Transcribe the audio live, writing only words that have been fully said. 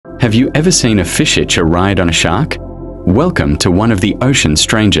Have you ever seen a fish hitch a ride on a shark? Welcome to one of the ocean's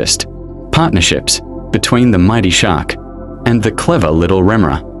strangest partnerships between the mighty shark and the clever little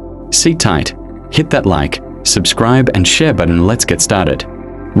Remora. Sit tight, hit that like, subscribe and share button. Let's get started.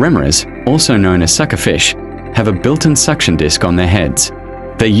 Remoras, also known as suckerfish, have a built-in suction disc on their heads.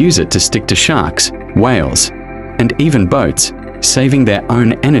 They use it to stick to sharks, whales, and even boats, saving their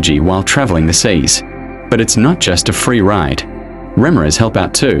own energy while traveling the seas. But it's not just a free ride. Remoras help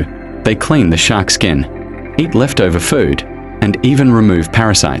out too. They clean the shark skin, eat leftover food, and even remove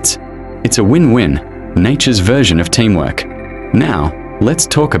parasites. It's a win-win, nature's version of teamwork. Now, let's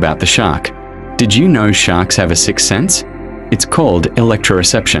talk about the shark. Did you know sharks have a sixth sense? It's called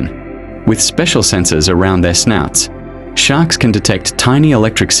electroreception. With special sensors around their snouts, sharks can detect tiny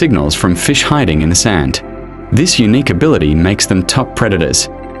electric signals from fish hiding in the sand. This unique ability makes them top predators.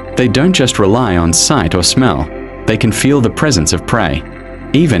 They don't just rely on sight or smell, they can feel the presence of prey,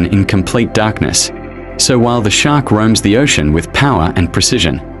 even in complete darkness. So while the shark roams the ocean with power and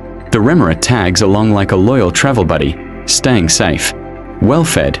precision, the Remora tags along like a loyal travel buddy, staying safe,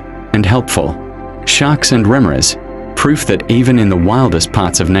 well-fed, and helpful. Sharks and Remoras, proof that even in the wildest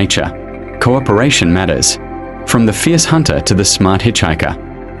parts of nature, cooperation matters. From the fierce hunter to the smart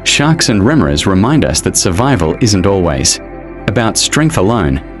hitchhiker, sharks and Remoras remind us that survival isn't always about strength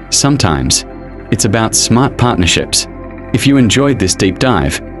alone. Sometimes, it's about smart partnerships. If you enjoyed this deep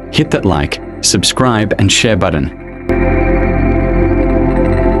dive, hit that like, subscribe and share button.